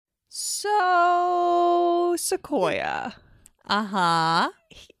So, Sequoia, Uh-huh.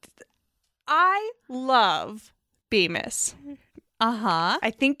 I love Bemis. Uh-huh.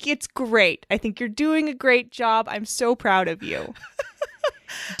 I think it's great. I think you're doing a great job. I'm so proud of you.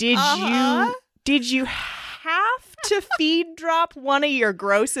 Did you have to feed drop one of your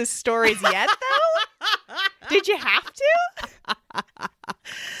grossest stories yet, though? Did you have to?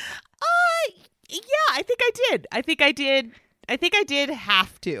 Yeah, I think I did. I think I did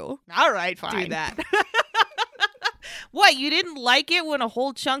have to All right, fine. do that. What, you didn't like it when a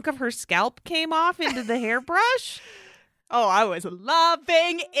whole chunk of her scalp came off into the hairbrush? Oh, I was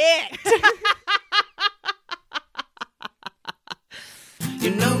loving it. You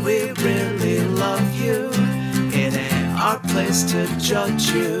know we really love you. It ain't our place to judge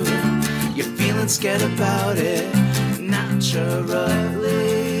you. You're feeling scared about it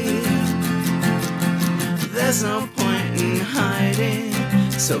naturally. There's no point in hiding,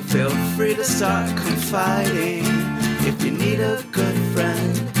 so feel free to start confiding. If you need a good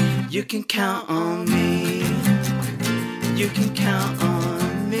friend, you can count on me. You can count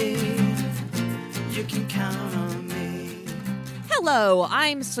on me. You can count on me. Hello,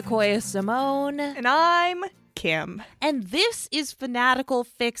 I'm Sequoia Simone, And I'm Kim. and this is Fanatical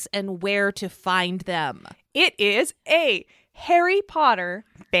Fix and Where to Find Them, It is a Harry Potter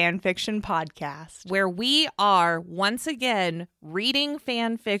fanfiction podcast. where we are once again reading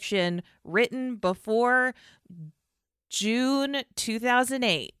fan fiction written before June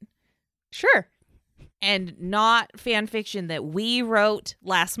 2008. Sure. And not fan fiction that we wrote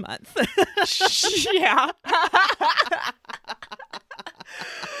last month. Yeah.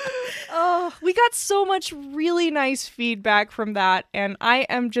 Oh, we got so much really nice feedback from that, and I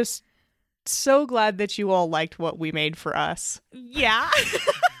am just so glad that you all liked what we made for us. Yeah.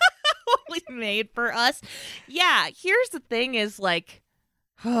 What we made for us. Yeah, here's the thing is like,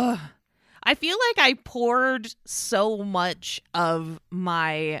 I feel like I poured so much of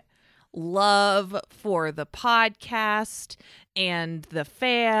my love for the podcast and the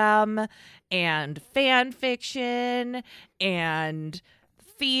fam and fan fiction and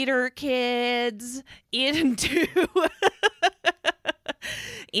feeder kids into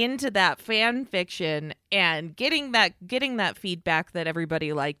into that fan fiction, and getting that feedback that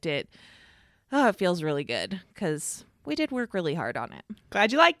everybody liked it. Oh, it feels really good because we did work really hard on it.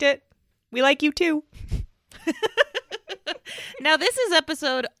 Glad you liked it. We like you too. Now, this is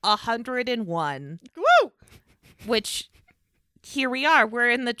episode 101, Woo! which here we are. We're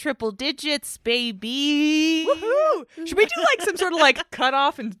in the triple digits, baby. Woohoo! Should we do like some sort of like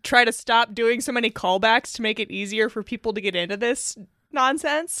cutoff and try to stop doing so many callbacks to make it easier for people to get into this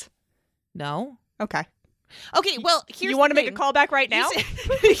nonsense? No. Okay. Okay, well, here's You want to the make a thing. callback right now?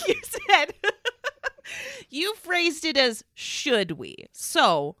 You said you phrased it as should we.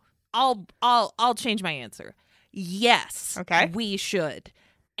 So I'll change my answer. Yes. Okay. We should.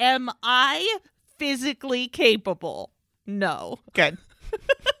 Am I physically capable? No. Good.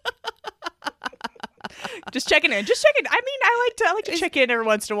 Just checking in. I mean, I like to check in every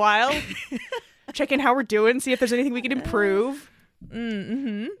once in a while. Check in how we're doing, see if there's anything we can improve.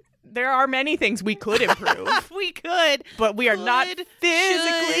 Mm-hmm. There are many things we could improve, We could. but we are not Could,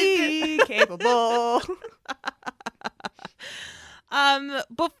 physically capable.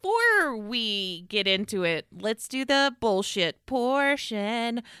 Before we get into it, let's do the bullshit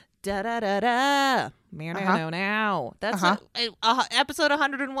portion. Da da da da. Now. That's episode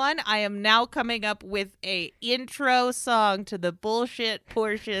 101. I am now coming up with a intro song to the bullshit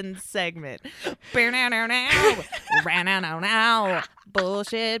portion segment. Now.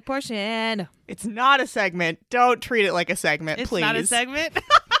 Bullshit portion. It's not a segment. Don't treat it like a segment, It's please. not a segment.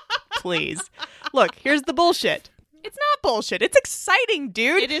 Please. Look, here's the bullshit. It's not bullshit. It's exciting,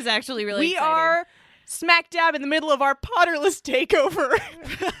 dude. It is actually really We exciting. are smack dab in the middle of our Potterless takeover.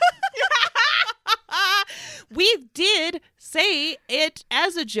 We did say it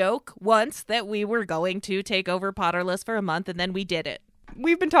as a joke once that we were going to take over Potterless for a month, and then we did it.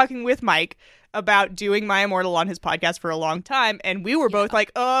 We've been talking with Mike about doing My Immortal on his podcast for a long time, and we were both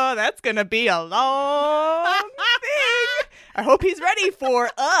like, oh, that's going to be a long thing. I hope he's ready for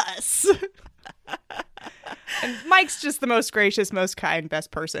us. And Mike's just the most gracious, most kind,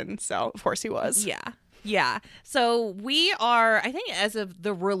 best person, so of course he was. Yeah. So we are, I think as of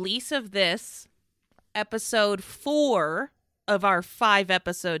the release of this, episode 4 of our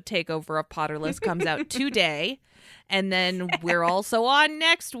 5-episode takeover of Potterless comes out today. And then we're also on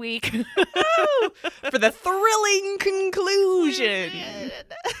next week for the thrilling conclusion.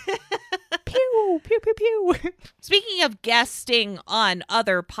 Pew, pew, pew, pew. Speaking of guesting on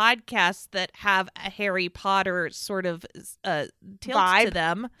other podcasts that have a Harry Potter sort of tilt Vibe. to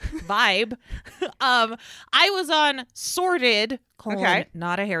them, I was on Sorted,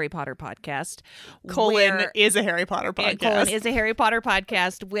 not a Harry Potter podcast. Is a Harry Potter podcast. Is a Harry Potter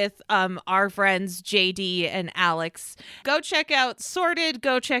podcast with our friends JD and Alex. Go check out Sorted.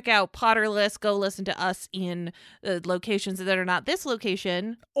 Go check out Potterless. Go listen to us in locations that are not this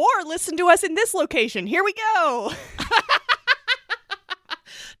location. Or listen to us in this location. Here we go.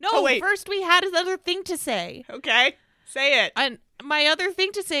 No, first we had another thing to say. Okay, say it. And my other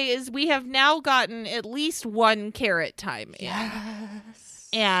thing to say is we have now gotten at least one carrot time in. Yes.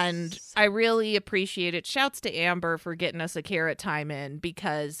 And I really appreciate it. Shouts to Amber for getting us a carrot time in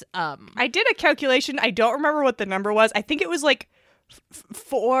because I did a calculation. I don't remember what the number was. I think it was like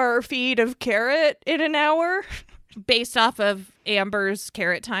 4 feet of carrot in an hour. Based off of Amber's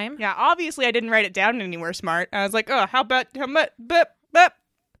carrot time. Yeah, obviously I didn't write it down anywhere smart. I was like, oh, how much?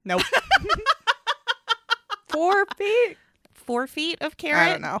 Nope. 4 feet? 4 feet of carrot? I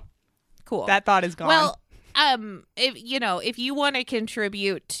don't know. Cool. That thought is gone. Well, if you want to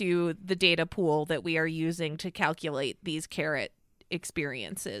contribute to the data pool that we are using to calculate these carrot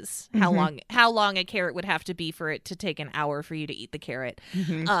experiences, how long a carrot would have to be for it to take an hour for you to eat the carrot,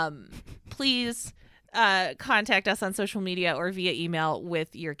 please contact us on social media or via email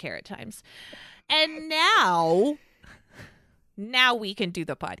with your carrot times. And now we can do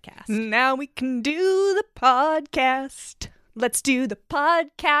the podcast. Now we can do the podcast. Let's do the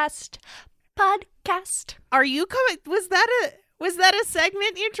podcast. Are you coming? Was that a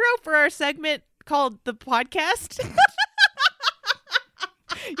segment intro for our segment called the podcast?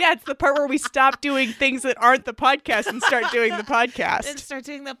 Yeah, it's the part where we stop doing things that aren't the podcast and start doing the podcast. And start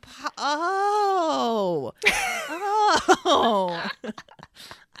doing the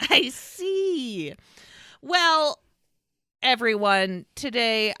I see. Well, everyone,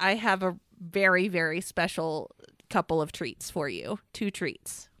 today I have a very, very special couple of treats for you. 2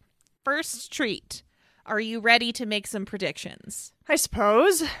 treats. First treat. Are you ready to make some predictions? I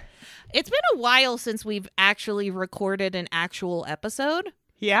suppose. It's been a while since we've actually recorded an actual episode.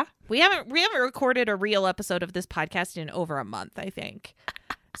 Yeah. We haven't recorded a real episode of this podcast in over a month, I think.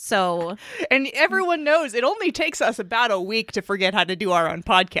 So, and everyone knows it only takes us about a week to forget how to do our own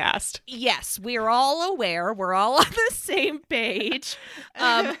podcast. Yes, we're all aware. We're all on the same page.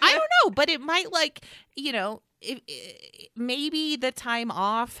 I don't know, but it might maybe the time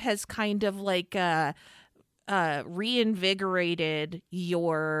off has kind of reinvigorated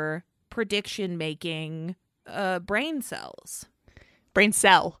your prediction making brain cells. Brain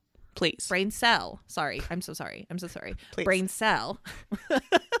cell, please. Brain cell. Sorry. I'm so sorry. Please. Brain cell.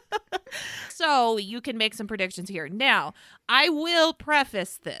 So you can make some predictions here. Now, I will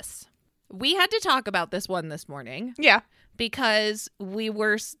preface this. We had to talk about this one this morning. Yeah. Because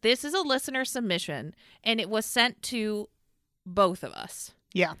this is a listener submission and it was sent to both of us.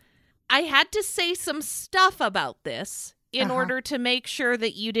 Yeah. I had to say some stuff about this in order to make sure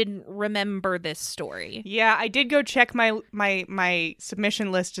that you didn't remember this story. Yeah, I did go check my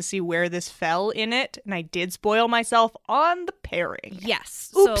submission list to see where this fell in it, and I did spoil myself on the pairing.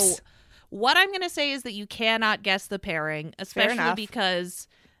 Yes. Oops. So what I'm going to say is that you cannot guess the pairing, especially because,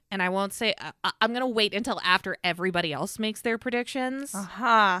 and I won't say, I'm going to wait until after everybody else makes their predictions.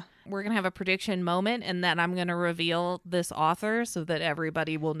 We're going to have a prediction moment, and then I'm going to reveal this author so that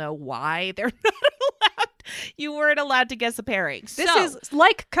everybody will know why they're not allowed. You weren't allowed to guess a pairing. This is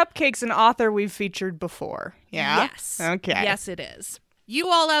like Cupcakes, an author we've featured before. Yeah? Yes. Okay. Yes, it is. You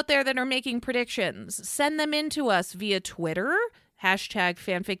all out there that are making predictions, send them in to us via Twitter,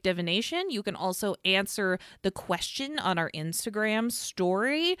 #fanficdivination. You can also answer the question on our Instagram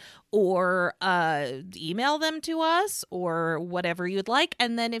story or email them to us or whatever you'd like.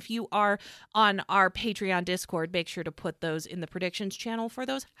 And then if you are on our Patreon Discord, make sure to put those in the predictions channel for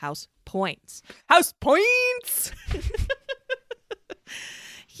those house points. House points!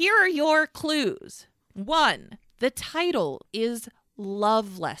 Here are your clues. 1, the title is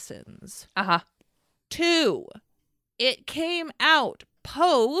Love Lessons. 2, it came out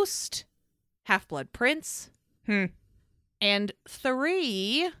post Half-Blood Prince. And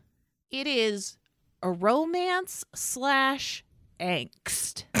 3, it is a romance /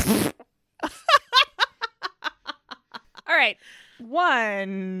 angst. All right.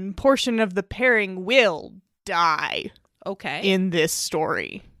 One portion of the pairing will die. Okay. In this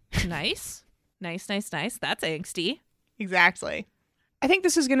story. Nice. Nice. That's angsty. Exactly. I think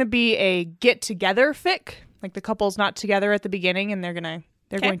this is going to be a get-together fic. Like the couple's not together at the beginning and they're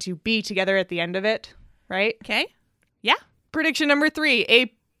going to be together at the end of it, right? Okay. Yeah. Prediction number 3,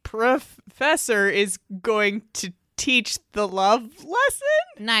 a professor is going to teach the love lesson.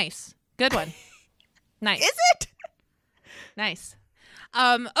 Nice. Good one. Nice. Is it? Nice.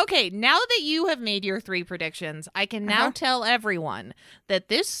 Okay, now that you have made your 3 predictions, I can now tell everyone that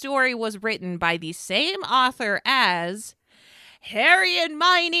this story was written by the same author as Harry and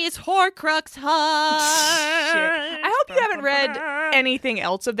Miney's Horcrux Hunt. Shit. I hope you haven't read anything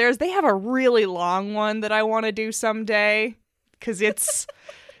else of theirs. They have a really long one that I want to do someday because it's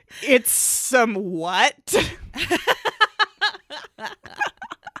some what?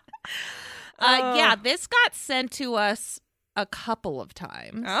 Yeah, this got sent to us a couple of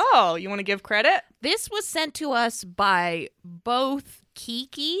times. Oh, you want to give credit? This was sent to us by both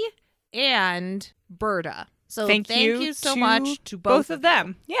Kiki and Berta. So thank you so much to both of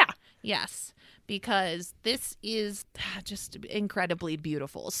them. Yeah. Yes, because this is just incredibly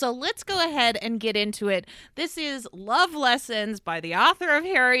beautiful. So let's go ahead and get into it. This is Love Lessons by the author of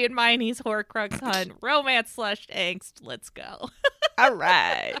Harry and Miney's Horcrux Hunt, Romance/Angst. Let's go. All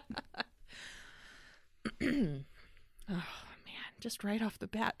right. Oh, man. Just right off the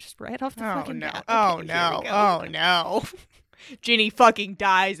bat. Fucking bat. Oh, Okay, no. here we go. Oh, no. Ginny fucking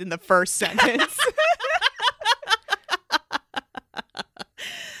dies in the first sentence.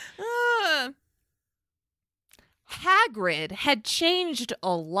 Hagrid had changed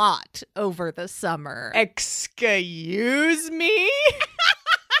a lot over the summer. Excuse me?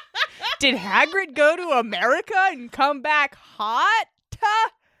 Did Hagrid go to America and come back hot?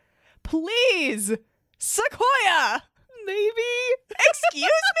 Please. Sequoia. Maybe. Excuse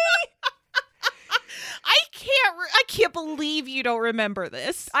me? I can't believe you don't remember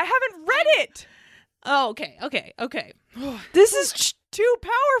this. I haven't read it. Oh, okay. This is too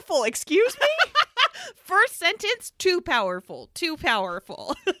powerful. Excuse me? First sentence, too powerful.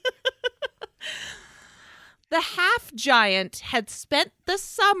 The half-giant had spent the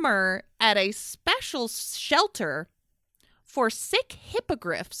summer at a special shelter for sick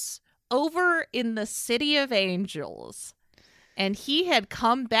hippogriffs over in the City of Angels. And he had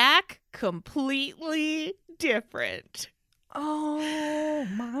come back completely different. Oh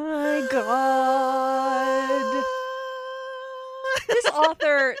my god. This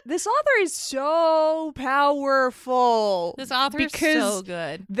author is so powerful. This author is so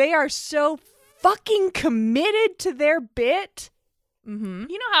good. They are so fucking committed to their bit. Mm-hmm.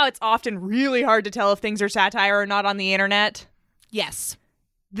 You know how it's often really hard to tell if things are satire or not on the internet? Yes.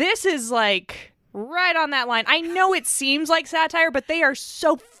 This is like right on that line. I know it seems like satire, but they are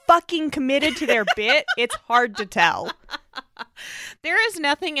so fucking committed to their bit. It's hard to tell. There is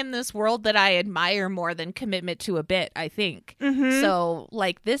nothing in this world that I admire more than commitment to a bit, I think. Mm-hmm. So,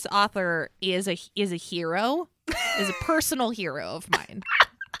 like, this author is a hero, is a personal hero of mine.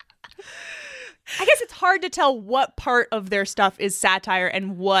 I guess it's hard to tell what part of their stuff is satire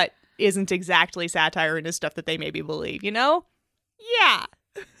and what isn't exactly satire and is stuff that they maybe believe, you know? Yeah.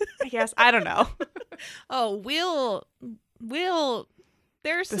 I guess. I don't know. Oh, we'll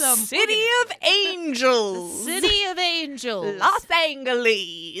there's The some City of Angels. City of Angels. Los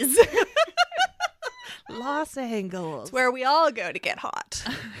Angeles. Los Angeles. It's where we all go to get hot.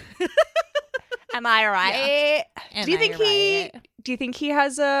 Am I right? Yeah. Do you think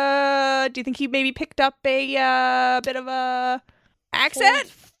he maybe picked up a bit of a accent?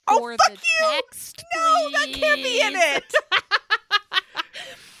 For fuck the you! Text, No, that can't be in please. it.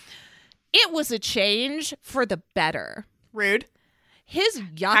 It was a change for the better. Rude. His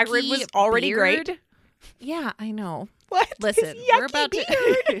yucky Hagrid was already beard, great. Yeah, I know. What? Listen, His we're yucky about beard.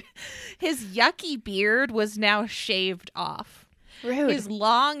 to. His yucky beard was now shaved off. Rude. His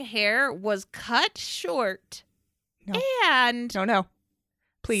long hair was cut short. No. And No.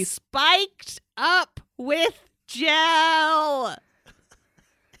 Please. spiked up with gel.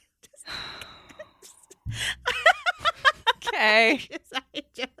 Okay.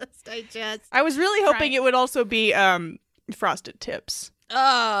 I just. I was really hoping Trying- it would also be Frosted Tips.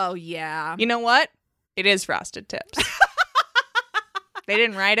 Oh, yeah. You know what? It is Frosted Tips. They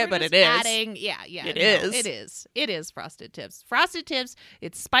didn't write it, We're but just it is. adding, yeah. It no, is. It is Frosted Tips. Frosted Tips,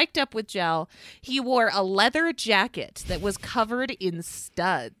 it's spiked up with gel. He wore a leather jacket that was covered in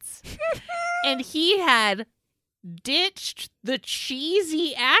studs. And he had ditched the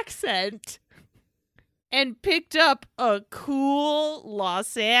cheesy accent and picked up a cool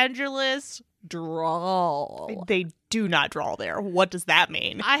Los Angeles drawl. They do not draw there. What does that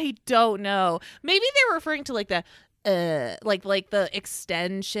mean? I don't know. Maybe they're referring to like the like the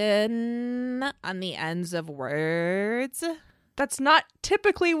extension on the ends of words. That's not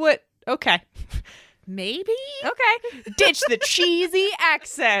typically what. Okay. maybe. Okay. Ditch the cheesy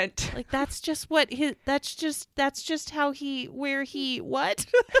accent. Like that's just how he what?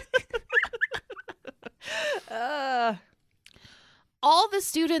 All the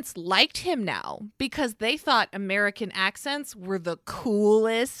students liked him now because they thought American accents were the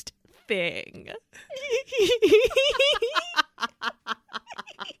coolest thing.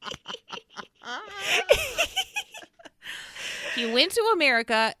 He went to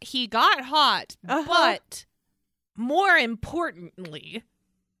America, he got hot, but more importantly,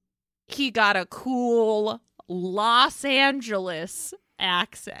 he got a cool Los Angeles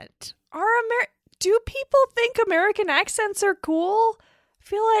accent. Do people think American accents are cool? I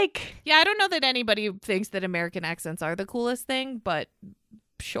feel like... Yeah, I don't know that anybody thinks that American accents are the coolest thing, but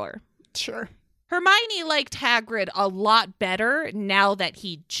sure. Sure. Hermione liked Hagrid a lot better now that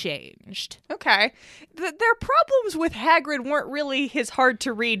he'd changed. Okay. Their problems with Hagrid weren't really his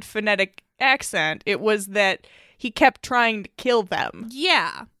hard-to-read phonetic accent. It was that he kept trying to kill them.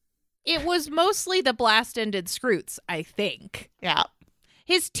 Yeah. It was mostly the blast-ended scroots, I think. Yeah.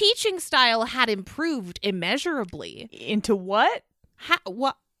 His teaching style had improved immeasurably. Into what?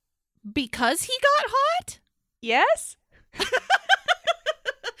 What? Because he got hot? Yes?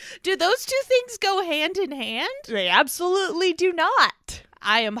 Do those two things go hand in hand? They absolutely do not.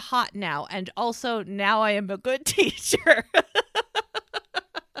 I am hot now, and also now I am a good teacher.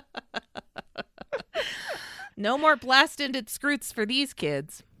 No more blast-ended scroots for these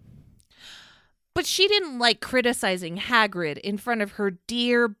kids. But she didn't like criticizing Hagrid in front of her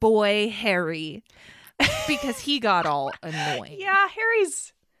dear boy Harry because he got all annoying. Yeah,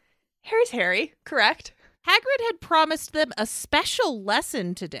 Harry's Harry, correct? Hagrid had promised them a special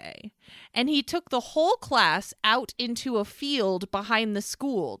lesson today, and he took the whole class out into a field behind the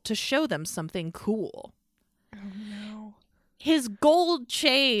school to show them something cool. Oh, no. His gold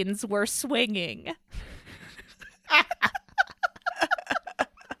chains were swinging.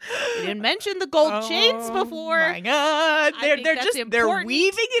 We didn't mention the gold chains before. Oh my God. They're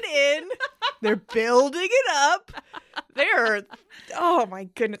weaving it in. They're building it up. Oh my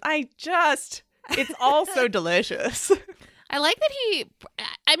goodness. It's all so delicious. I like that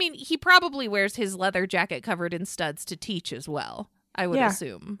he probably wears his leather jacket covered in studs to teach as well. I would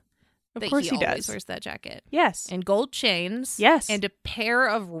assume. Of course he always does. wears that jacket. Yes. And gold chains. Yes. And a pair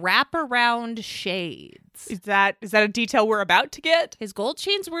of wraparound shades. Is that a detail we're about to get? His gold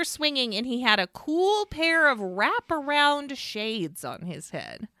chains were swinging, and he had a cool pair of wraparound shades on his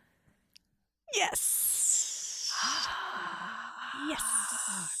head. Yes.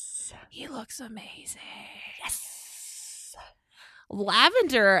 Yes. He looks amazing. Yes.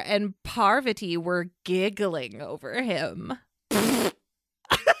 Lavender and Parvati were giggling over him.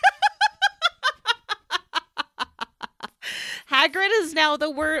 Hagrid is now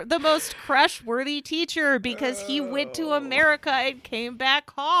the most crush-worthy teacher because he went to America and came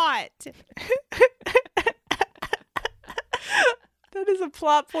back hot. That is a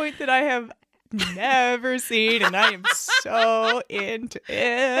plot point that I have never seen, and I am so into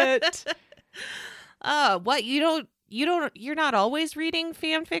it. What, you're not always reading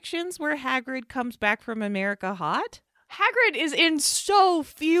fan fictions where Hagrid comes back from America hot? Hagrid is in so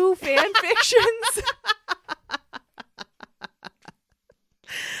few fan fictions.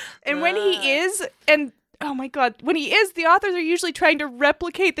 And when he is, and oh my God, when he is, the authors are usually trying to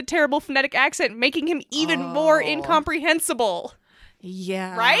replicate the terrible phonetic accent, making him even more incomprehensible.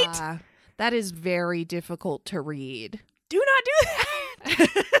 Yeah. Right? That is very difficult to read. Do not do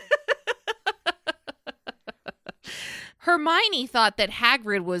that. Hermione thought that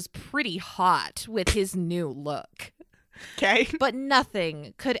Hagrid was pretty hot with his new look. Okay. But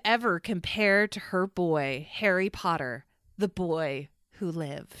nothing could ever compare to her boy, Harry Potter, the boy who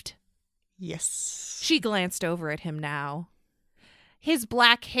lived. Yes. She glanced over at him now. His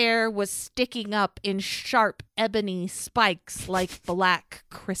black hair was sticking up in sharp ebony spikes like black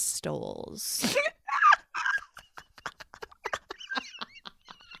crystals.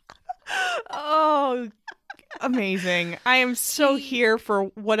 Oh, amazing. I am so here for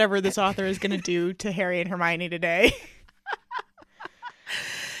whatever this author is going to do to Harry and Hermione today.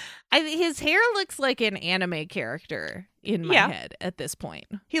 His hair looks like an anime character in my head at this point.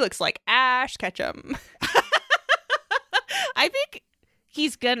 He looks like Ash Ketchum. I think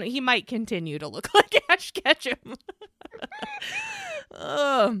he might continue to look like Ash Ketchum.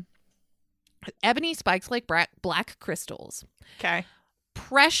 Ebony spikes like black crystals. Okay.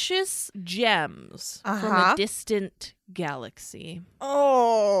 Precious gems from a distant galaxy.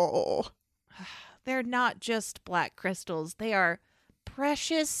 Oh. They're not just black crystals. They are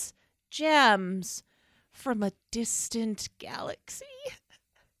precious gems from a distant galaxy.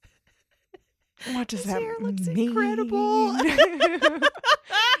 What does His that hair looks mean? incredible.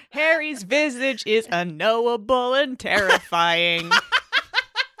 Harry's visage is unknowable and terrifying.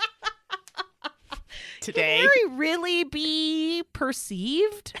 Today. Can Harry really be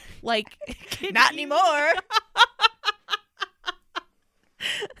perceived? Like, Not anymore.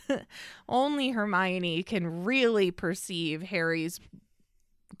 Only Hermione can really perceive Harry's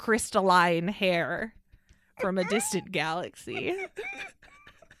crystalline hair from a distant galaxy.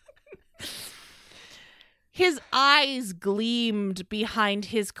 His eyes gleamed behind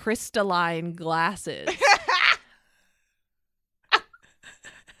his crystalline glasses.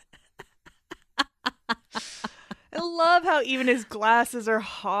 I love how even his glasses are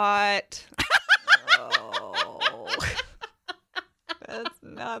hot. Oh. That's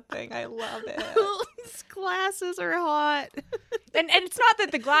nothing. I love it. His glasses are hot. And it's not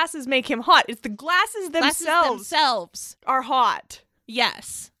that the glasses make him hot. It's the glasses themselves are hot.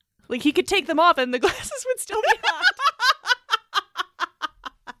 Yes. Like, he could take them off and the glasses would still be hot.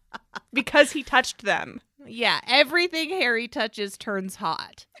 Because he touched them. Yeah, everything Harry touches turns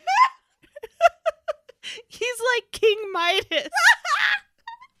hot. He's like King Midas.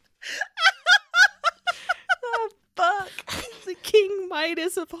 Oh, fuck. He's the King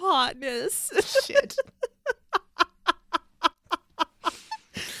Midas of hotness. Shit.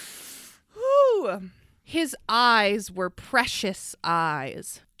 Whew. His eyes were precious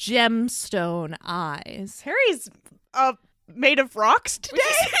eyes. Gemstone eyes. Harry's made of rocks today.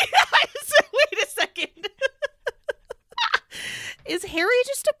 Wait a second. Is Harry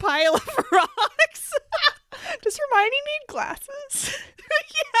just a pile of rocks? Does Hermione need glasses?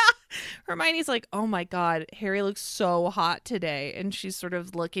 Yeah. Hermione's like, oh my God, Harry looks so hot today. And she's sort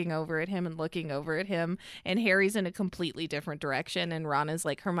of looking over at him and looking over at him. And Harry's in a completely different direction. And Ron is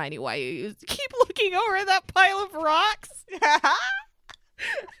like, Hermione, why you keep looking over at that pile of rocks?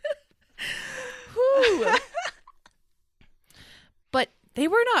 Whew. But they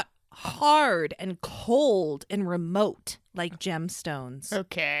were not hard and cold and remote like gemstones.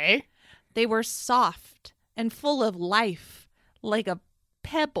 Okay. They were soft and full of life like a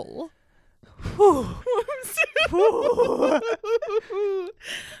pebble. That's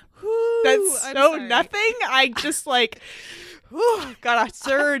I'm so sorry. nothing. I just got a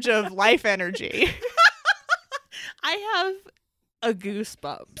surge of life energy. I have a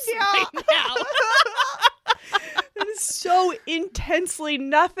goosebumps Yeah. right now. That is so intensely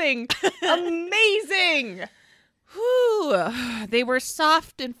nothing. Amazing. Whew. They were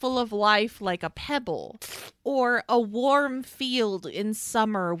soft and full of life like a pebble, or a warm field in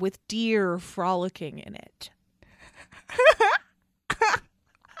summer with deer frolicking in it.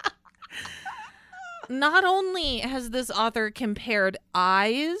 Not only has this author compared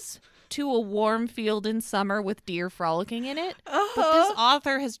eyes to a warm field in summer with deer frolicking in it, but this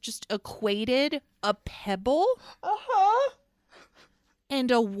author has just equated a pebble and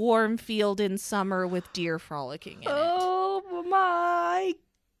a warm field in summer with deer frolicking in it. Oh my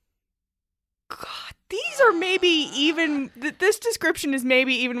God. These are maybe even, this description is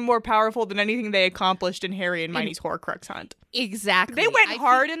maybe even more powerful than anything they accomplished in Harry and Hermione's Horcrux hunt. Exactly. They went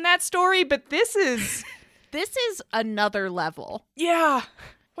hard in that story, but this is... This is another level. Yeah.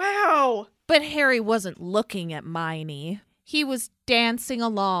 Wow. But Harry wasn't looking at Miney. He was dancing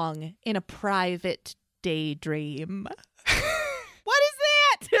along in a private daydream. What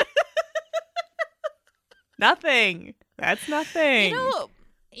is that? Nothing. That's nothing.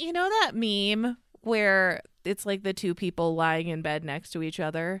 You know that meme where it's like the two people lying in bed next to each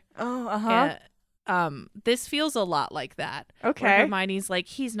other? Oh, uh-huh. This feels a lot like that. Okay. Where Hermione's like,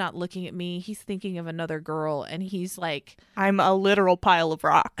 he's not looking at me. He's thinking of another girl. And he's like... I'm a literal pile of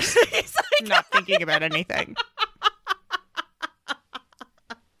rocks. he's like, Not thinking about anything.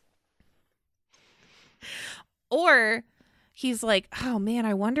 Or he's like, oh man,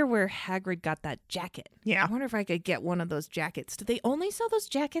 I wonder where Hagrid got that jacket. Yeah. I wonder if I could get one of those jackets. Do they only sell those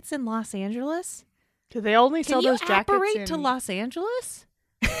jackets in Los Angeles? Do they only Can sell you those jackets apparate to Los Angeles?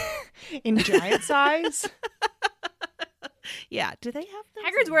 in giant size? Yeah. Do they have those?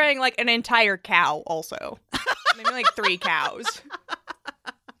 Hagrid's wearing like an entire cow also. Maybe like 3 cows.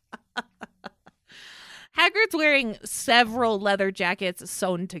 Hagrid's wearing several leather jackets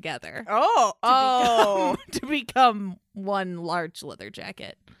sewn together To to become one large leather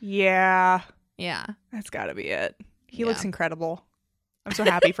jacket. Yeah. Yeah. That's got to be it. He Yeah. looks incredible. I'm so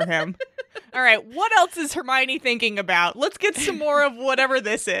happy for him. All right, what else is Hermione thinking about? Let's get some more of whatever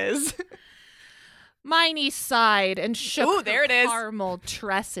this is. Miney sighed and shook Ooh, her there it is. caramel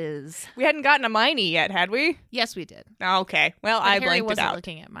tresses. We hadn't gotten a Miney yet, had we? Yes, we did. Okay. Well, But I Harry blanked it wasn't out.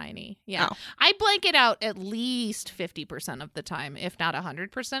 looking at Miney. Yeah. Oh. I blank it out at least 50% of the time, if not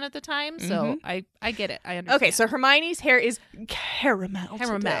 100% of the time. So I get it. I understand. Okay, so Hermione's hair is caramel.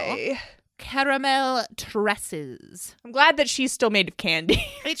 Caramel. Today. Caramel tresses. I'm glad that she's still made of candy.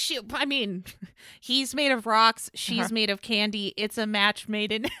 I mean, he's made of rocks. She's made of candy. It's a match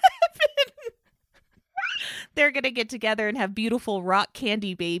made in heaven. They're going to get together and have beautiful rock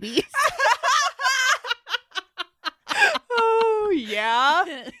candy babies. Oh,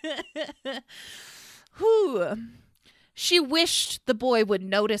 yeah. Whew. She wished the boy would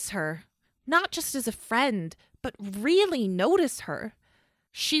notice her, not just as a friend, but really notice her.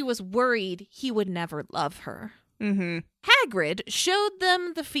 She was worried he would never love her. Mm-hmm. Hagrid showed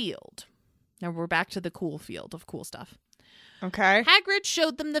them the field. Now we're back to the cool field of cool stuff. Okay. Hagrid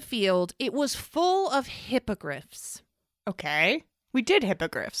showed them the field. It was full of hippogriffs. Okay. We did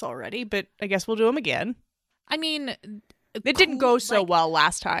hippogriffs already, but I guess we'll do them again. I mean, It didn't go so well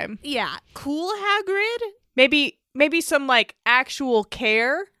last time. Yeah, cool Hagrid. Maybe some like actual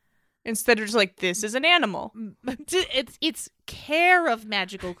care instead of just like this is an animal. It's care of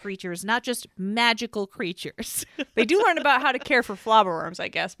magical creatures, not just magical creatures. They do learn about how to care for flobberworms, I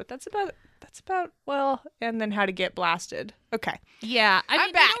guess, but that's about well, and then how to get blasted. Okay. Yeah, I mean,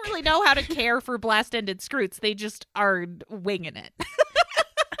 they back. don't really know how to care for blast-ended scroots. They just are winging it.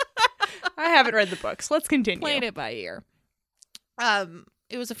 I haven't read the books. Let's continue. Playing it by ear.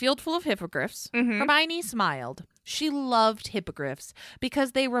 It was a field full of hippogriffs. Mhm. Hermione smiled. She loved hippogriffs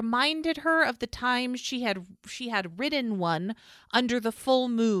because they reminded her of the time she had ridden one under the full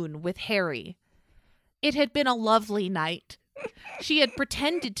moon with Harry. It had been a lovely night. She had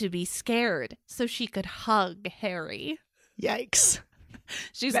pretended to be scared so she could hug Harry. Yikes.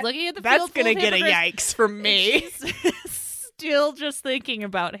 She's looking at the That's field full gonna of get a hippogriffs, yikes from and me. she's still just thinking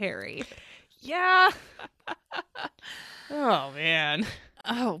about Harry. Yeah. Oh man.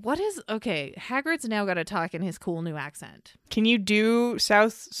 Oh, okay, Hagrid's now got to talk in his cool new accent. Can you do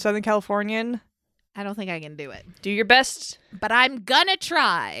Southern Californian? I don't think I can do it. Do your best But I'm gonna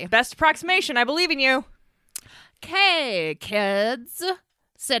try. best approximation. I believe in you. "Okay, kids,"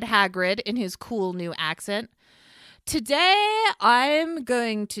 said Hagrid in his cool new accent. "Today I'm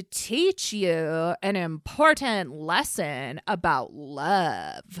going to teach you an important lesson about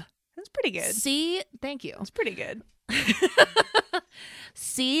love. That's pretty good. Thank you. That's pretty good.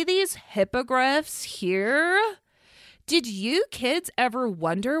 See these hippogriffs here? Did you kids ever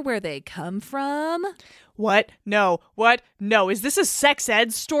wonder where they come from?" What? No. What? No. Is this a sex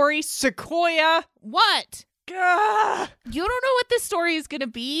ed story? Sequoia? What? Gah. You don't know what this story is going to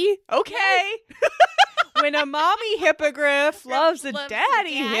be? Okay. When a mommy hippogriff loves a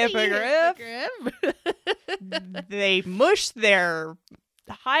daddy hippogriff, they mush their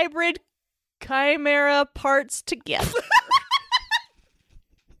hybrid chimera parts together.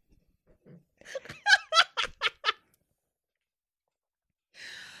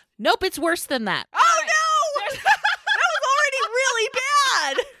 Nope, it's worse than that. Oh no! That was already really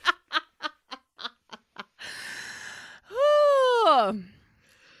bad.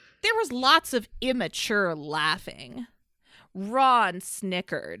 There was lots of immature laughing. Ron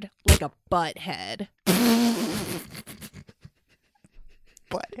snickered like a butthead.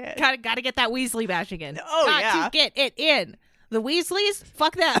 Butthead. Gotta get that Weasley bashing in. Oh, Got yeah. to get it in. The Weasleys,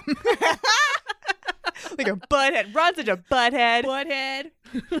 fuck them. Like a butthead. Ron's such a butthead. Butthead.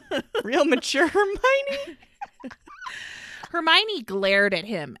 Real mature Hermione. Hermione glared at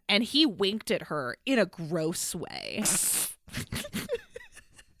him, and he winked at her in a gross way.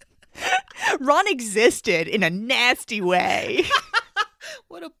 Ron existed in a nasty way.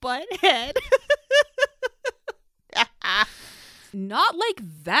 What a butthead. Not like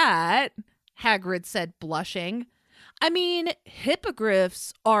that, Hagrid said, blushing. I mean,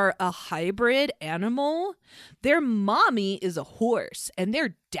 hippogriffs are a hybrid animal. Their mommy is a horse, and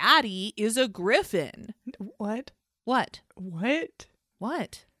their daddy is a griffin. What? What? What?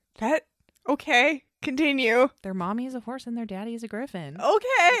 What? That? Okay. Continue. Their mommy is a horse, and their daddy is a griffin.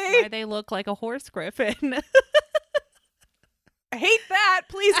 Okay. Why they look like a horse griffin. I hate that.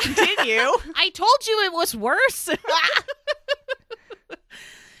 Please continue. I told you it was worse.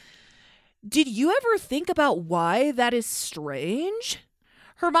 Did you ever think about why that is strange?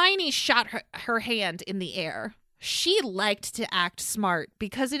 Hermione shot her hand in the air. She liked to act smart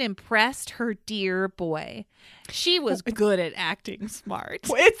because it impressed her dear boy. She was good at acting smart.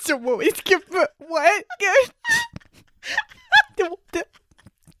 It's a what?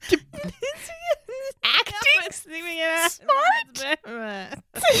 Acting smart?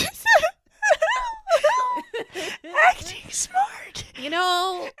 Acting smart. You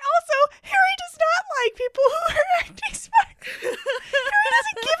know, Also, Harry does not like people who are acting smart. Harry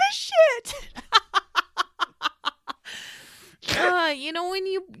doesn't give a shit. you know when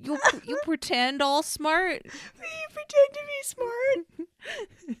you pretend all smart, You pretend to be smart.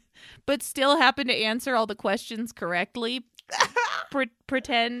 but still happen to answer all the questions correctly.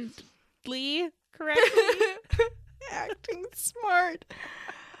 Pretendly correctly. Acting smart.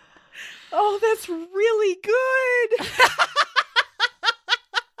 Oh, that's really good.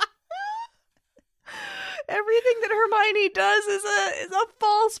 Everything that Hermione does is a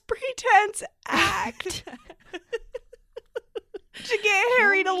false pretense act to get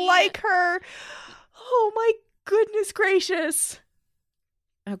Harry to like her. Oh my goodness gracious.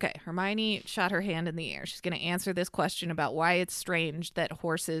 Okay, Hermione shot her hand in the air. She's going to answer this question about why it's strange that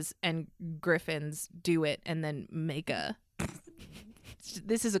horses and griffins do it and then make a...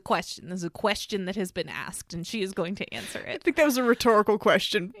 This is a question. This is a question that has been asked, and she is going to answer I it. think that was a rhetorical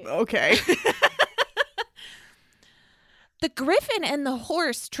question. Okay. The griffin and the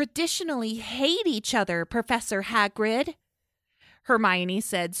horse traditionally hate each other, Professor Hagrid, Hermione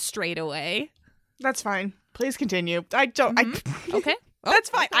said straight away. That's fine. Please continue. I don't... Okay. That's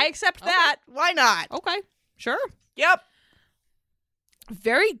fine. I accept that. Why not? Okay. Sure. Yep.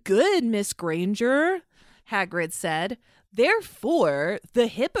 Very good, Miss Granger, Hagrid said. Therefore, the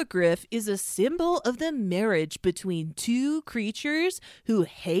hippogriff is a symbol of the marriage between two creatures who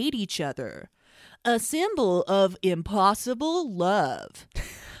hate each other. A symbol of impossible love.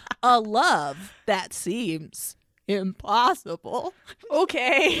 A love that seems impossible.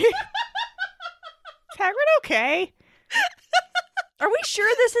 Okay. Is Hagrid okay? Are we sure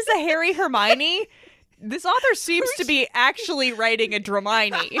this is a Harry Hermione? This author seems to be actually writing a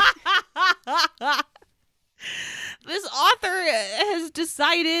Dramini. This author has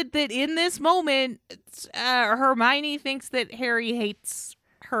decided that in this moment, Hermione thinks that Harry hates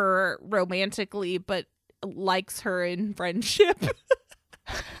her romantically, but likes her in friendship.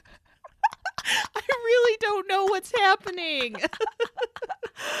 I really don't know what's happening.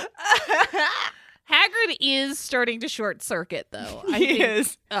 Hagrid is starting to short circuit, though. He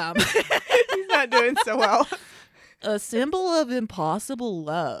is. He's not doing so well. A symbol of impossible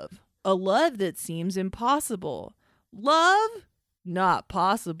love. A love that seems impossible. Love? Not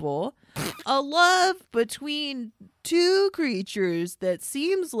possible. A love between two creatures that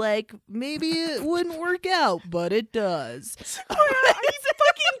seems like maybe it wouldn't work out, but it does. Are you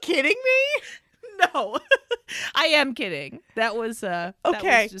fucking kidding me? No. I am kidding. That was that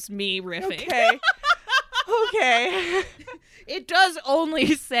Okay. was just me riffing. Okay. Okay. It does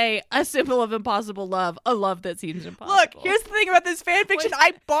only say a symbol of impossible love, a love that seems impossible. Look, here's the thing about this fan fiction.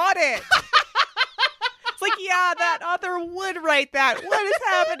 I bought it. It's like, yeah, that author would write that. What is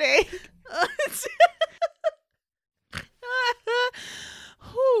happening?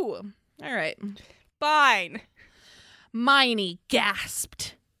 Whew. All right. Fine. Hermione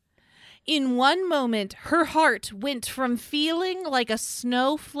gasped. In one moment, her heart went from feeling like a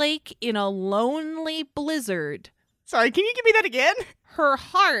snowflake in a lonely blizzard. Sorry, can you give me that again? Her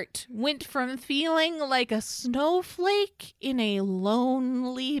heart went from feeling like a snowflake in a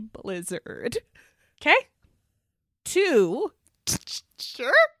lonely blizzard. Okay. To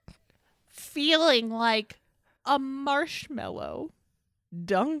Sure. feeling like a marshmallow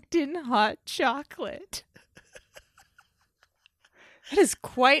dunked in hot chocolate. That is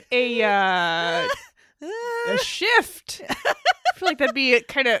quite a shift. I feel like that'd be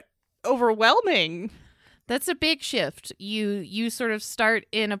kind of overwhelming. That's a big shift. You sort of start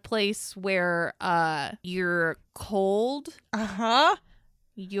in a place where you're cold, Uh-huh.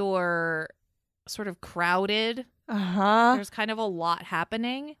 you're sort of crowded. Uh-huh. There's kind of a lot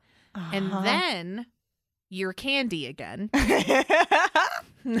happening. And then you're candy again.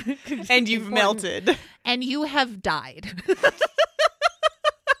 And you've Important. melted. And you have died.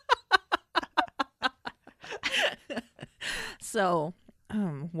 So,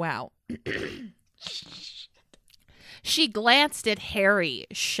 wow. She glanced at Harry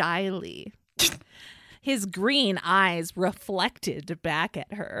shyly. His green eyes reflected back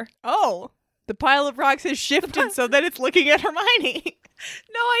at her. Oh, the pile of rocks has shifted so that it's looking at Hermione.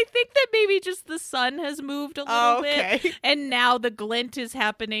 No, I think that maybe just the sun has moved a little Okay. bit, and now the glint is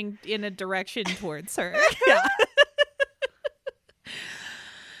happening in a direction towards her. Yeah.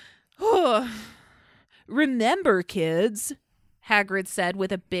 Remember, kids, Hagrid said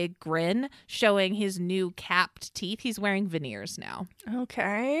with a big grin, showing his new capped teeth. He's wearing veneers now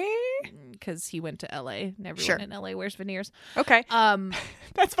Okay. because he went to LA, and everyone Sure. in LA wears veneers. Okay.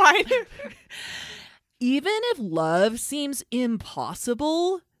 That's fine. Even if love seems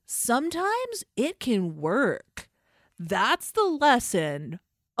impossible, sometimes it can work. That's the lesson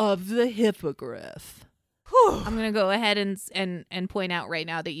of the hippogriff. I'm going to go ahead and point out right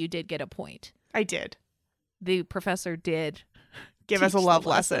now that you did get a point. I did. The professor did Give us a love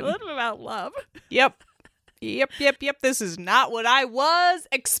lesson. A little about love. Yep. This is not what I was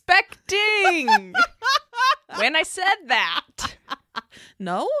expecting when I said that.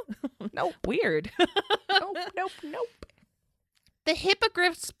 No? Nope. Weird. Nope. The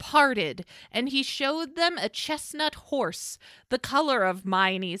hippogriffs parted, and he showed them a chestnut horse, the color of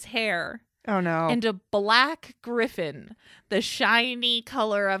Miney's hair, Oh, no. and a black griffin, the shiny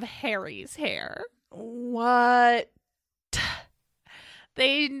color of Harry's hair. What?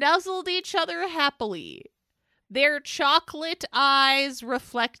 They nuzzled each other happily, their chocolate eyes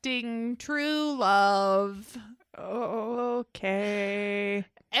reflecting true love. Okay.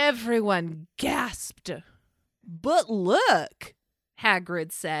 Everyone gasped. But look,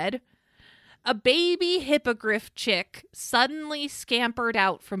 Hagrid said. A baby hippogriff chick suddenly scampered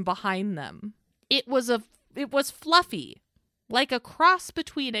out from behind them. It was fluffy, like a cross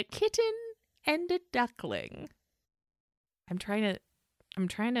between a kitten and a duckling. Are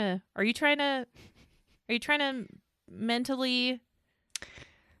you trying to mentally?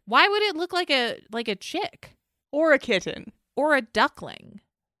 Why would it look like a chick Or a kitten. or a duckling?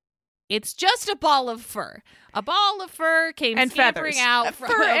 It's just a ball of fur. A ball of fur came And scampering feathers. out.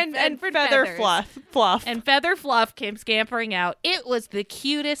 Fur and feather feathers. fluff. And feather fluff came scampering out. It was the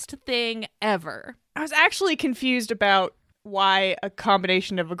cutest thing ever. I was actually confused about why a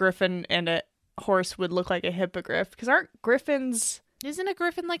combination of a griffin and a horse would look like a hippogriff. Because aren't griffins... Isn't a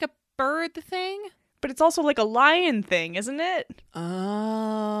griffin like a bird thing? But it's also like a lion thing, isn't it?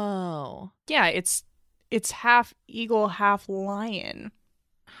 Oh. Yeah, it's half eagle, half lion.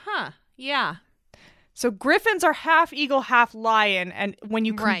 Huh. Yeah. So griffins are half eagle, half lion, and when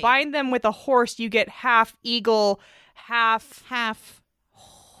you Right. combine them with a horse, you get half eagle, half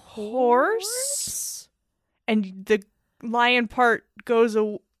horse, and the lion part goes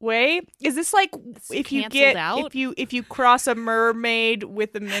away. Is this like if you canceled get out? if you cross a mermaid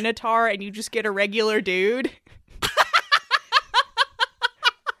with a minotaur and you just get a regular dude?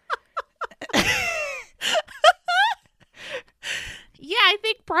 Yeah, I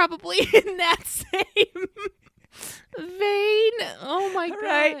think probably in that same vein. Oh my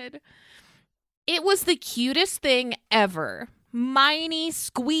Right. God. It was the cutest thing ever. Miney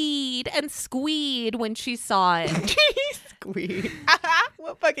squeed and squeed when she saw it. Squeak.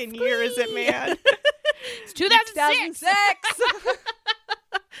 What fucking year is it, man? It's 2006.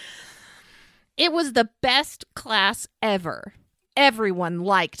 It was the best class ever. Everyone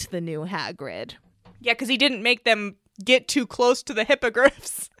liked the new Hagrid. Yeah, because he didn't make them get too close to the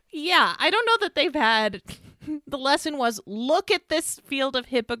hippogriffs. Yeah, I don't know that they've had... The lesson was, look at this field of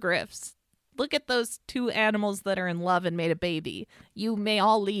hippogriffs. Look at those two animals that are in love and made a baby. You may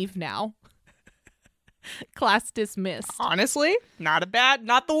all leave now. Class dismissed. Honestly, not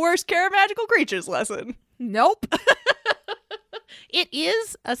the worst Care of Magical Creatures lesson. Nope. It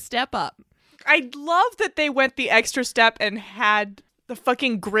is a step up. I love that they went the extra step and had the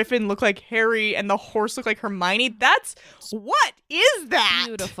fucking griffin look like Harry and the horse look like Hermione. What is that?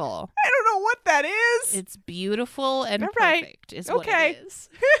 Beautiful. I don't know what that is. It's beautiful and All right. perfect is Okay. what it is.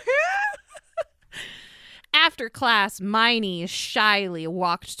 After class, Miney shyly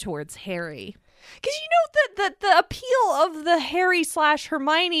walked towards Harry. Because you know the appeal of the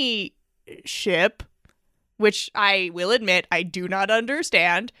Harry/Hermione ship, which I will admit I do not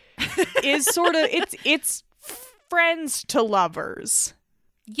understand, is sort of it's friends to lovers.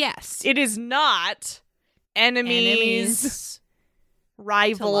 Yes. It is not enemies,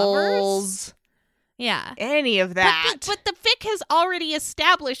 rivals, Yeah. any of that. But the fic has already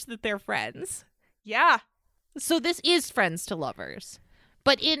established that they're friends. Yeah. So this is friends to lovers.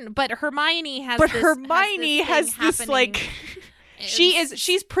 But Hermione has Hermione has this like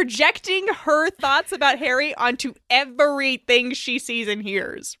she's projecting her thoughts about Harry onto everything she sees and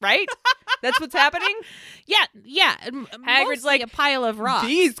hears, right? That's what's happening? Yeah. Hagrid's Mostly like, a pile of rocks.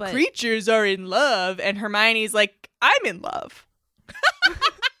 These but- creatures are in love, and Hermione's like, I'm in love.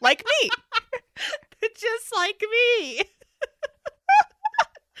 Like me. just like me.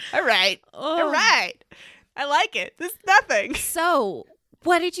 All right. Oh. All right. I like it. This is nothing. So,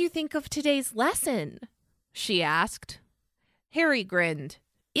 what did you think of today's lesson? She asked. Harry grinned.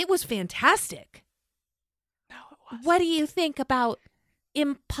 It was fantastic. No, it was. What do you think about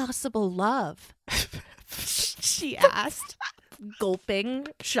impossible love? She asked, gulping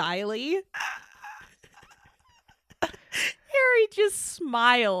shyly. Harry just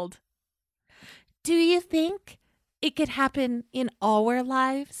smiled. Do you think it could happen in our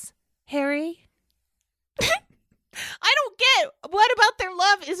lives, Harry? I don't get what about their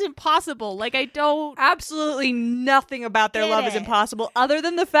love is impossible. Like, I don't. Absolutely nothing about their Get love is it. impossible other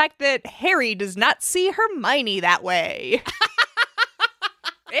than the fact that Harry does not see Hermione that way.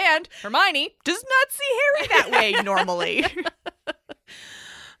 And Hermione does not see Harry that way normally.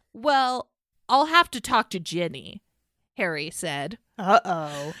 Well, I'll have to talk to Ginny, Harry said.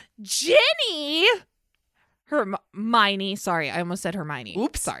 Uh-oh. Ginny? Hermione. Sorry, I almost said Hermione.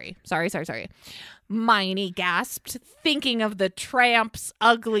 Oops. Sorry. Hermione gasped, thinking of the tramp's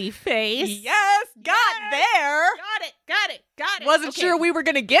ugly face. Yes, got there. Got it. Wasn't Okay. sure we were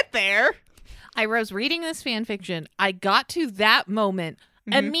going to get there. I was reading this fan fiction. I got to that moment,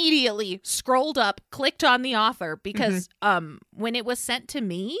 immediately scrolled up, clicked on the author because when it was sent to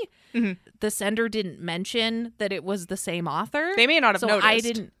me, the sender didn't mention that it was the same author. They may not have noticed. I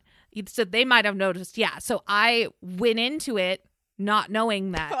didn't. So they might have noticed. Yeah. So I went into it not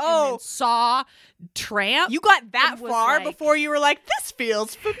knowing that, and then saw Tramp. You got that and was far like- before you were like, this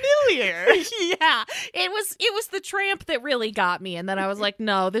feels familiar. Yeah, it was the Tramp that really got me, and then I was like,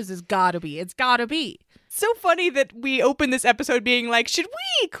 no, this has got to be. It's got to be. So funny that we open this episode being like, should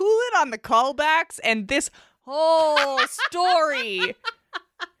we cool it on the callbacks? And this whole story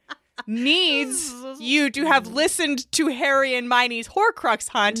needs you to have listened to Harry and Hermione's Horcrux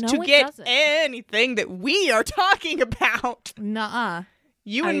hunt No, to it get doesn't. anything that we are talking about. Nuh-uh.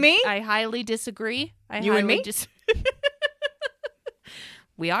 You and me? I highly disagree. You and me?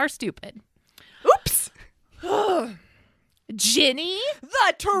 We are stupid. Oops. Ginny?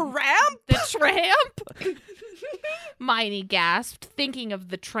 The tramp? The Tramp? Hermione gasped, thinking of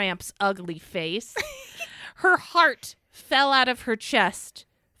the Tramp's ugly face. Her heart fell out of her chest,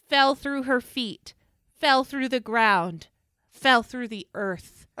 fell through her feet, fell through the ground, fell through the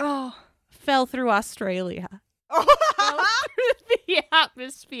earth, Oh. fell through Australia, fell through the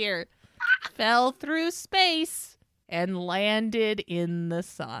atmosphere, fell through space, and landed in the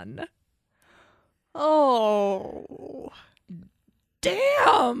sun. Oh.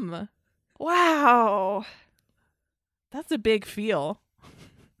 Damn! Wow. That's a big feel.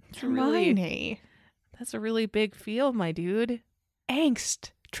 It's really, Hermione. that's a really big feel, my dude.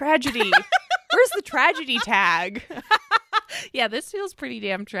 Angst. Tragedy. Where's the tragedy tag? Yeah, this feels pretty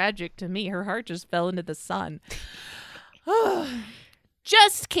damn tragic to me. Her heart just fell into the sun.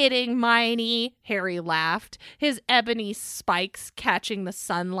 Just kidding, Hermione, Harry laughed, his ebony spikes catching the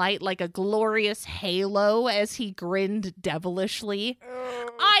sunlight like a glorious halo as he grinned devilishly.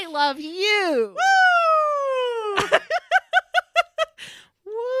 I love you!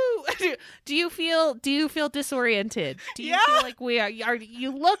 Woo! Do you feel disoriented? Do you feel like we are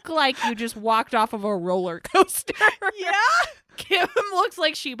you look like you just walked off of a roller coaster? Yeah? Kim looks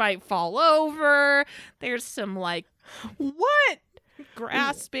like she might fall over. There's some like What?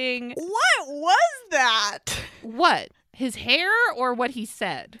 grasping. What was that? What? His hair or what he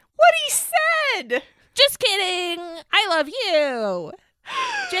said? What he said? Just kidding. I love you.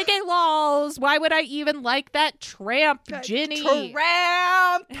 JK Lols. Why would I even like that Tramp, Ginny?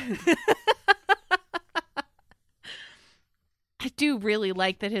 Tramp. I do really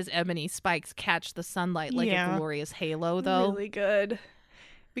like that his ebony spikes catch the sunlight like Yeah. a glorious halo, though. Really good.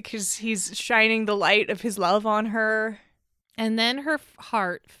 Because he's shining the light of his love on her. And then her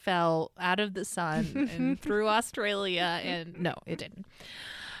heart fell out of the sun and through Australia, and no, it didn't.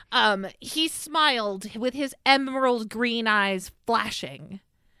 He smiled with his emerald green eyes flashing,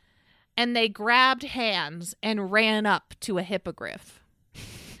 and they grabbed hands and ran up to a hippogriff.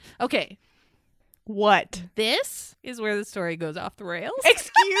 Okay, What? this is where the story goes off the rails.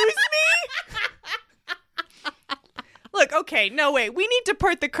 Excuse me? Look, okay, no, wait. We need to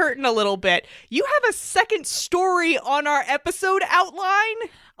part the curtain a little bit. You have a second story on our episode outline?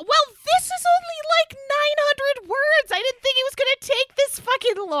 Well, this is only like 900 words. I didn't think it was going to take this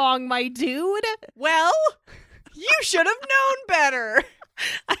fucking long, my dude. Well, you should have known better.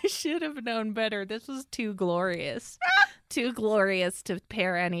 I should have known better. This was too glorious. Too glorious to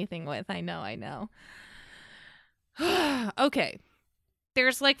pair anything with. I know. Okay.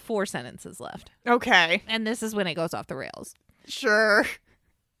 There's like 4 sentences left. Okay, And this is when it goes off the rails. sure.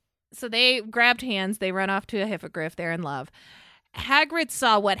 So they grabbed hands. They run off to a hippogriff. They're in love. Hagrid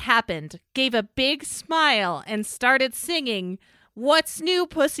saw what happened, gave a big smile, and started singing "What's New,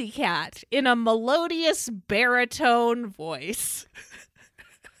 Pussycat" in a melodious baritone voice.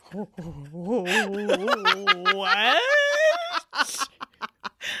 What?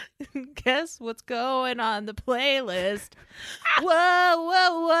 Guess what's going on the playlist? Whoa,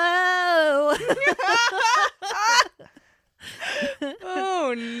 whoa, whoa.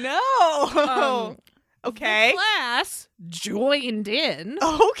 Oh, no. Okay. The class joined in.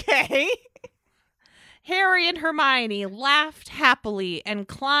 Okay. Harry and Hermione laughed happily and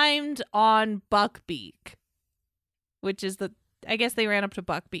climbed on Buckbeak, which is I guess they ran up to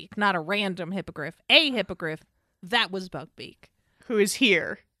Buckbeak, not a random hippogriff, a hippogriff. That was Buckbeak. Who is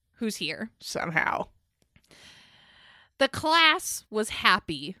here Who's here? somehow. The class was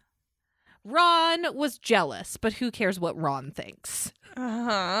happy. Ron was jealous, but who cares what Ron thinks?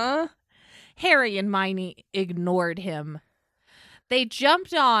 Uh-huh. Harry and Hermione ignored him. They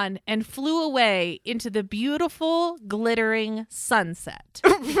jumped on and flew away into the beautiful, glittering sunset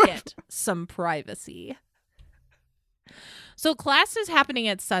to get some privacy. So class is happening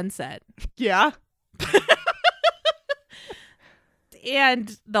at sunset, Yeah.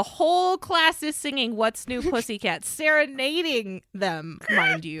 and the whole class is singing What's New Pussycat, serenading them,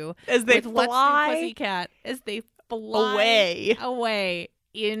 mind you, As they with What's New fly Pussycat as they fly away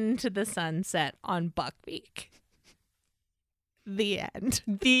into the sunset on Buckbeak. The end.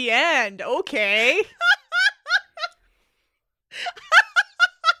 The end. Okay.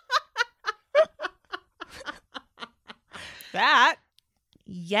 That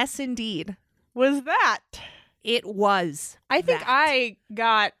Yes, indeed. was that. It was. I think that. I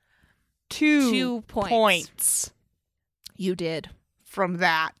got 2 2 points You did. from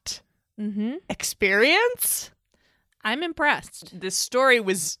that Mm-hmm. experience. I'm impressed This story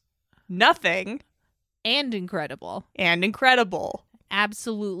was nothing and incredible. and incredible.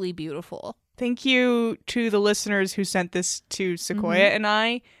 Absolutely beautiful. Thank you to the listeners who sent this to Sequoia and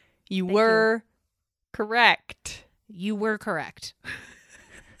I. You Thank were correct. You were correct.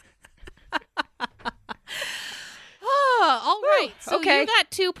 All right. So okay. you got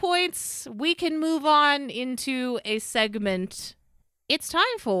 2 points. We can move on into a segment. It's time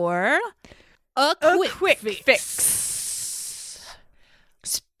for a quick fix.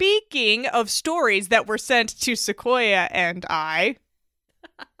 Speaking of stories that were sent to Sequoia and I,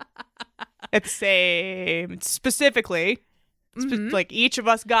 at the same, specifically, like each of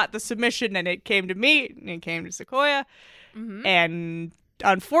us got the submission and it came to me and it came to Sequoia. And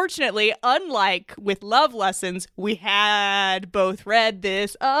unfortunately, unlike with Love Lessons, we had both read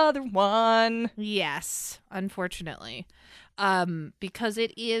this other one. Yes, unfortunately. Because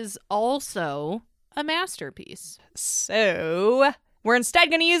it is also a masterpiece. So we're instead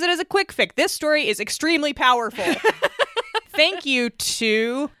going to use it as a quick fix. This story is extremely powerful. Thank you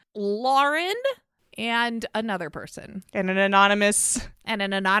to Lauren and another person an anonymous and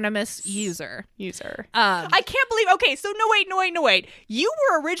an anonymous user. I can't believe. Okay, so no wait. You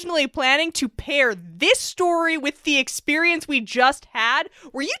were originally planning to pair this story with the experience we just had.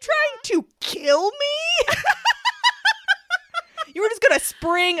 Were you trying to kill me? You were just gonna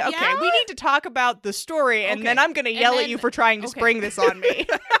spring. Okay, Yeah? we need to talk about the story, and Okay. then I'm gonna yell at then- you for trying to okay. spring this on me.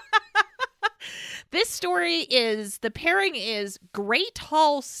 This story is, the pairing is Great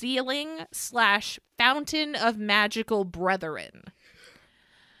Hall Ceiling / Fountain of Magical Brethren.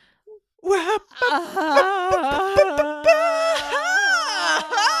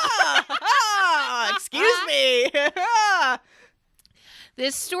 Excuse me.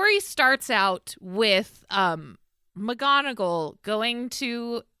 This story starts out with McGonagall going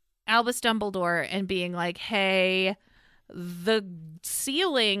to Albus Dumbledore and being like, hey, the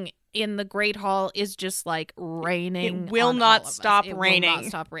ceiling in the Great Hall is just like raining. It will on not all of us. stop It raining. will not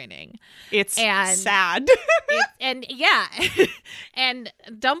stop raining. It's And- sad. And yeah. And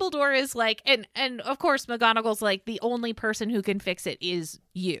Dumbledore is like, and of course McGonagall's like, the only person who can fix it is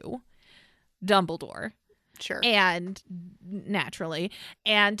you, Dumbledore. Sure. And naturally.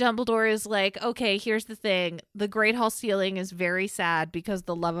 And Dumbledore is like, okay, here's the thing. The Great Hall ceiling is very sad because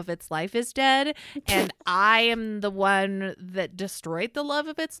the love of its life is dead. And I am the one that destroyed the love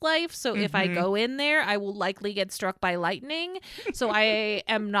of its life. So if I go in there, I will likely get struck by lightning. So I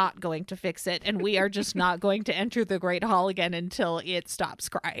am not going to fix it. And we are just not going to enter the Great Hall again until it stops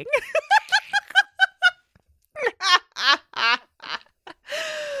crying.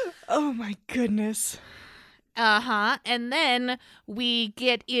 Oh my goodness. And then we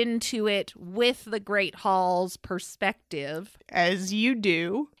get into it with the Great Hall's perspective. As you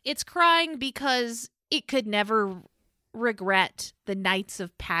do. It's crying because it could never regret the nights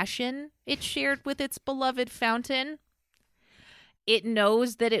of passion it shared with its beloved fountain. It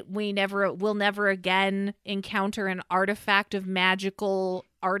knows that will never again encounter an artifact of magical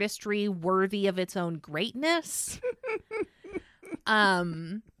artistry worthy of its own greatness.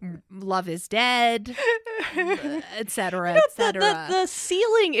 Love is dead, etc., etc. The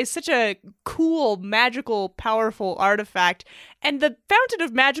ceiling is such a cool, magical, powerful artifact, and the Fountain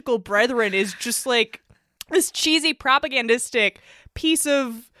of Magical Brethren is just like this cheesy, propagandistic piece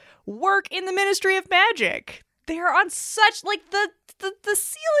of work in the Ministry of Magic. They are on such, like, the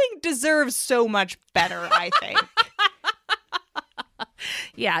ceiling deserves so much better, I think.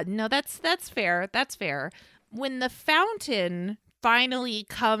 Yeah, no, that's fair. That's fair. When the Fountain finally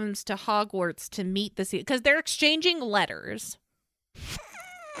comes to Hogwarts to meet the ceiling, because they're exchanging letters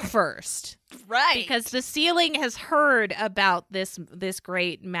first. Right. Because the ceiling has heard about this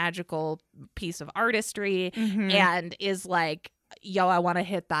great magical piece of artistry and is like, yo, I want to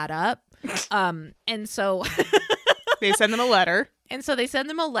hit that up. And so they send them a letter. And so they send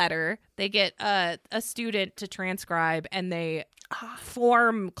them a letter. They get a student to transcribe, and they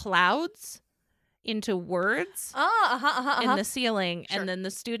form clouds into words in the ceiling. Sure. And then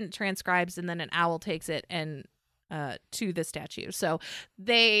the student transcribes, and then an owl takes it and to the statue. So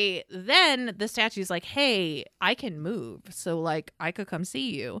the statue's like, hey, I can move, so like I could come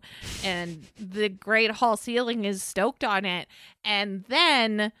see you. And the Great Hall ceiling is stoked on it. And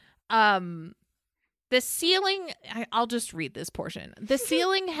then the ceiling, I'll just read this portion. The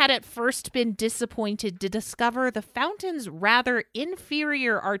ceiling had at first been disappointed to discover the Fountain's rather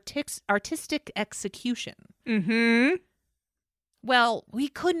inferior artistic execution. Mm-hmm. Well, we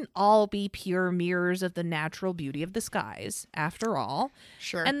couldn't all be pure mirrors of the natural beauty of the skies, after all.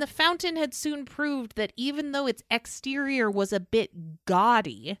 Sure. And the Fountain had soon proved that even though its exterior was a bit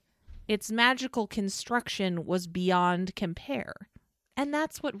gaudy, its magical construction was beyond compare. And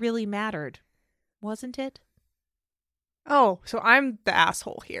that's what really mattered, wasn't it? Oh, so I'm the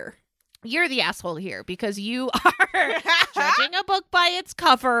asshole here. You're the asshole here because you are judging a book by its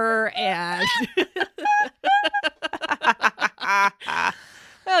cover and...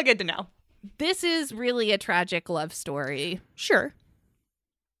 Well, good to know. This is really a tragic love story. Sure.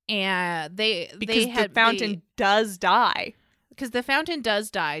 And because the Fountain does die. Because the Fountain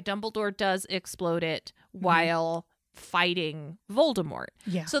does die. Dumbledore does explode it while fighting Voldemort.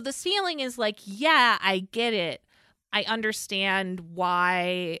 Yeah. So the ceiling is like, yeah, I get it. I understand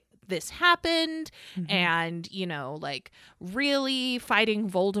why this happened. And, you know, like, really fighting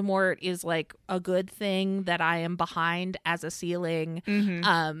Voldemort is like a good thing that I am behind as a ceiling.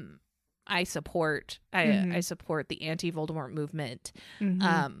 I support I support the anti-Voldemort movement.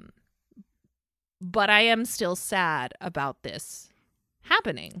 But I am still sad about this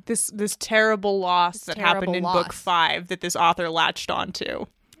happening. This terrible loss that happened in book loss. 5 that this author latched onto.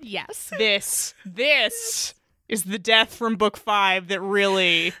 Yes. This is the death from book 5 that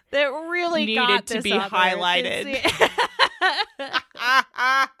really needed got to be highlighted.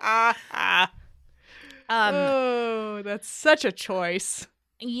 Oh, that's such a choice.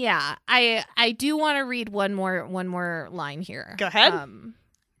 Yeah, I do want to read one more line here. Go ahead.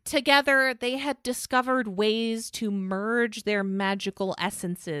 Together, they had discovered ways to merge their magical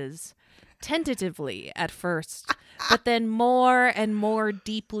essences, tentatively at first, but then more and more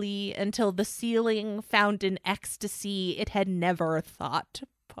deeply until the ceiling found an ecstasy it had never thought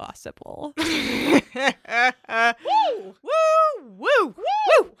possible. Woo! Woo! Woo!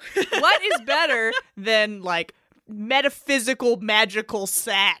 Woo! What is better than, like, metaphysical magical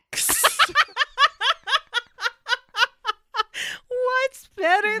sex? What's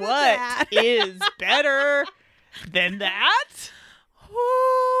better than that? What is better than that?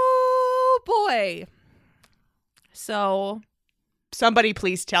 Oh, boy. So, somebody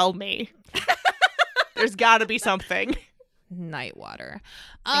please tell me. There's got to be something. Nightwater.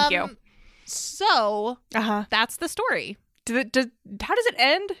 Thank you. So, that's the story. How does it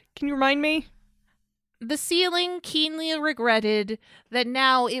end? Can you remind me? The ceiling keenly regretted that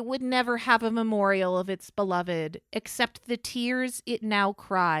now it would never have a memorial of its beloved, except the tears it now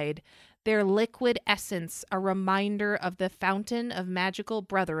cried, their liquid essence a reminder of the fountain of magical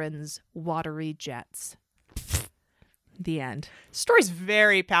brethren's watery jets. The end. Story's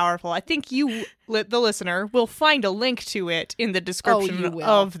very powerful. I think you, the listener, will find a link to it in the description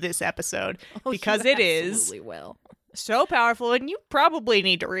of this episode because it is will. So powerful, and you probably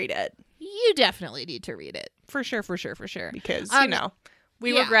need to read it. You definitely need to read it. For sure. Because, you know,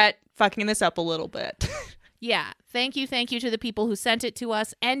 we regret fucking this up a little bit. Yeah. Thank you to the people who sent it to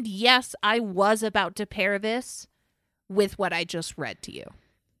us. And yes, I was about to pair this with what I just read to you.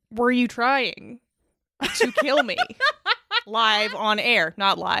 Were you trying to kill me? Live on air.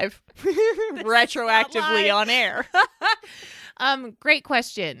 Not live. Retroactively live. on air. Great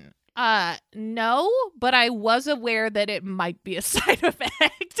question. No, but I was aware that it might be a side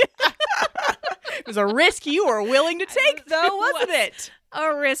effect. It was a risk you were willing to take, though, wasn't it?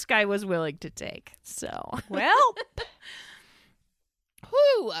 A risk I was willing to take. So, well,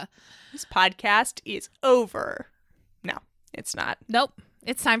 whew. This podcast is over. No, it's not. Nope.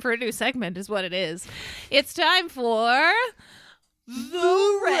 It's time for a new segment is what it is. It's time for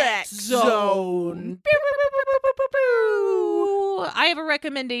The Rec Zone. I have a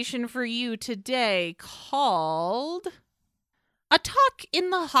recommendation for you today called A Talk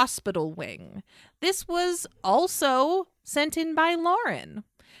in the Hospital Wing. This was also sent in by Lauren.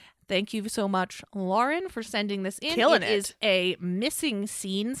 Thank you so much, Lauren, for sending this in. Killing it. It is a missing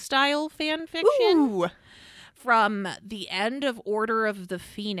scene style fan fiction. Ooh. From the end of Order of the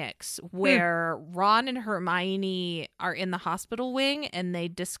Phoenix, where Ron and Hermione are in the hospital wing and they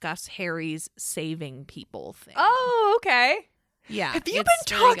discuss Harry's saving people thing. Oh, okay. Yeah. Have you it's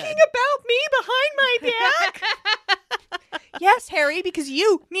been very talking good. about me behind my back? Yes, Harry, because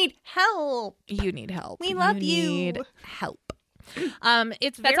you need help. You need help. We love you. Need help.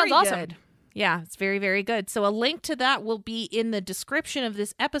 It's That very sounds awesome. good. Yeah, it's very, very good. So a link to that will be in the description of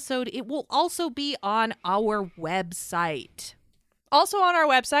this episode. It will also be on our website. Also on our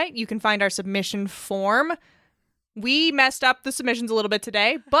website, you can find our submission form. We messed up the submissions a little bit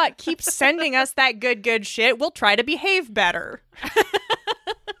today, but keep sending us that good shit. We'll try to behave better.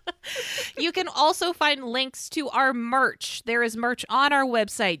 You can also find links to our merch. There is merch on our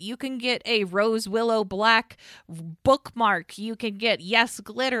website. You can get a Rose Willow Black bookmark. You can get Yes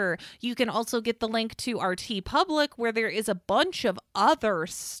Glitter. You can also get the link to our TeePublic, where there is a bunch of other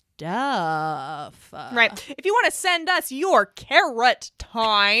stuff. Right. If you want to send us your carrot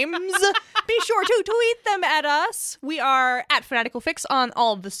times, be sure to tweet them at us. We are at Fanatical Fix on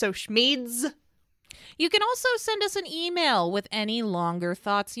all the social medias. You can also send us an email with any longer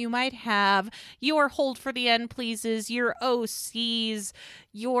thoughts you might have, your hold for the end pleases, your OCs,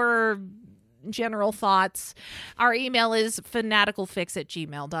 your general thoughts. Our email is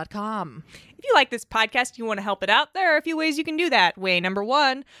fanaticalfix@gmail.com. If you like this podcast and you want to help it out, there are a few ways you can do that. Way number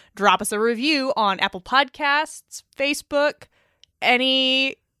one, drop us a review on Apple Podcasts, Facebook,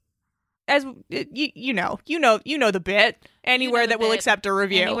 any, as you know the bit. Anywhere that will accept a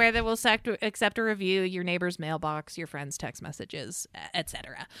review. Anywhere that will accept a review, your neighbor's mailbox, your friend's text messages,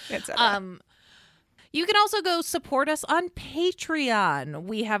 etc. You can also go support us on Patreon.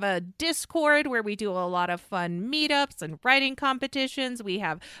 We have a Discord where we do a lot of fun meetups and writing competitions. We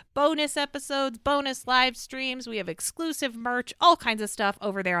have bonus episodes, bonus live streams. We have exclusive merch, all kinds of stuff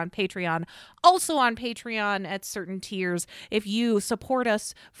over there on Patreon. Also on Patreon at certain tiers, if you support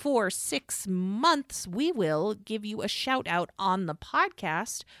us for 6 months, we will give you a shout out on the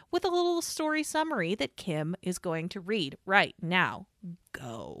podcast with a little story summary that Kim is going to read right now.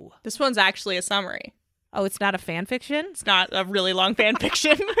 Go. This one's actually a summary. Oh, it's not a fan fiction? It's not a really long fan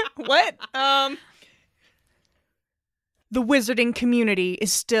fiction. What? The wizarding community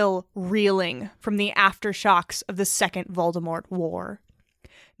is still reeling from the aftershocks of the Second Voldemort War.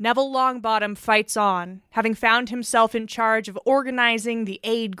 Neville Longbottom fights on, having found himself in charge of organizing the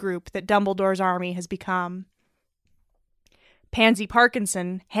aid group that Dumbledore's army has become. Pansy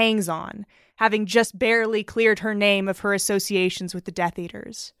Parkinson hangs on, having just barely cleared her name of her associations with the Death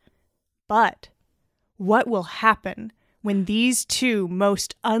Eaters. But what will happen when these two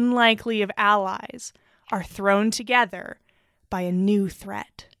most unlikely of allies are thrown together by a new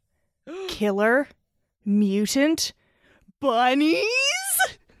threat? Killer? Mutant? Bunnies?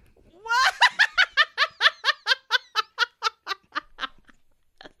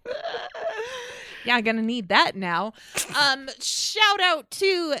 Yeah, I'm gonna need that now. Shout out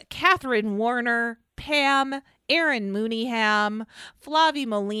to Catherine Warner, Pam, Aaron Mooneyham, Flavie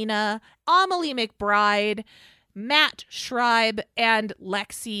Molina, Amelie McBride, Matt Schreibe, and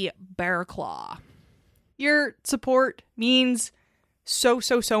Lexi Bearclaw. Your support means so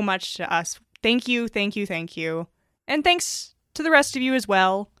much to us. Thank you. And thanks to the rest of you as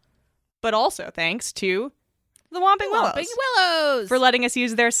well. But also thanks to the Whomping Willows for letting us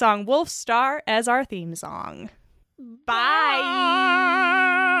use their song Wolf Star as our theme song. Bye.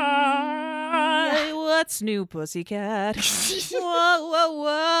 What's new, pussycat? Whoa,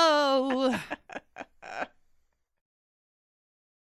 whoa, whoa.